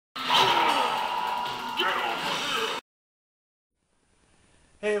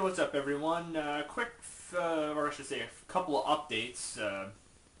Hey, what's up, everyone? Or I should say, a couple of updates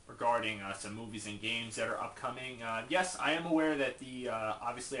regarding some movies and games that are upcoming. Yes, I am aware that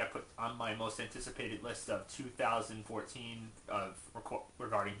obviously I put on my most anticipated list of 2014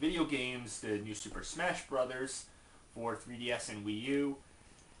 regarding video games, the new Super Smash Brothers for 3DS and Wii U.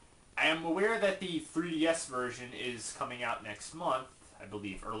 I am aware that the 3DS version is coming out next month, I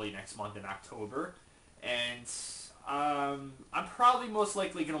believe early next month in October, and I'm probably most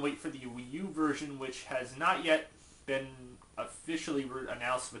likely going to wait for the Wii U version, which has not yet been officially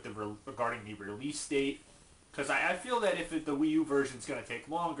announced regarding the release date. Because I feel that if the Wii U version is going to take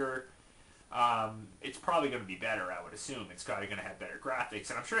longer, it's probably going to be better, I would assume. It's probably going to have better graphics,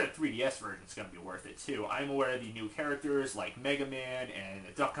 and I'm sure the 3DS version is going to be worth it too. I'm aware of the new characters like Mega Man and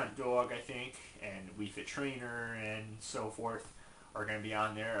the Duck Hunt Dog, I think, and Wii Fit Trainer and so forth are going to be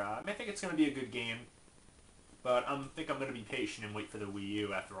on there. I think it's going to be a good game. But I think I'm going to be patient and wait for the Wii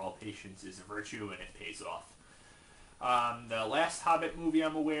U. After all, patience is a virtue and it pays off. The last Hobbit movie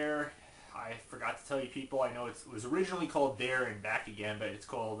I'm aware, I forgot to tell you people, I know it was originally called There and Back Again, but it's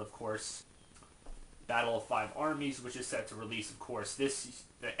called, of course, Battle of Five Armies, which is set to release, of course,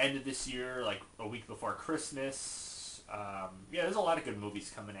 the end of this year, like a week before Christmas. Yeah, there's a lot of good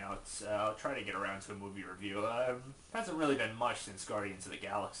movies coming out. I'll try to get around to a movie review. Hasn't really been much since Guardians of the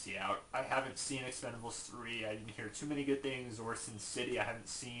Galaxy out. I haven't seen Expendables 3. I didn't hear too many good things. Or Sin City I haven't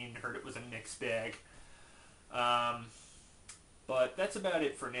seen. Heard it was a mixed bag. But that's about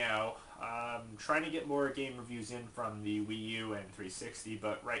it for now. Trying to get more game reviews in from the Wii U and 360,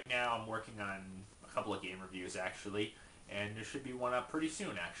 but right now I'm working on a couple of game reviews actually, and there should be one up pretty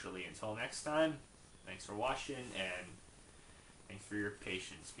soon actually. Until next time, thanks for watching, and thanks for your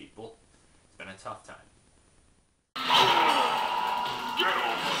patience, people. It's been a tough time.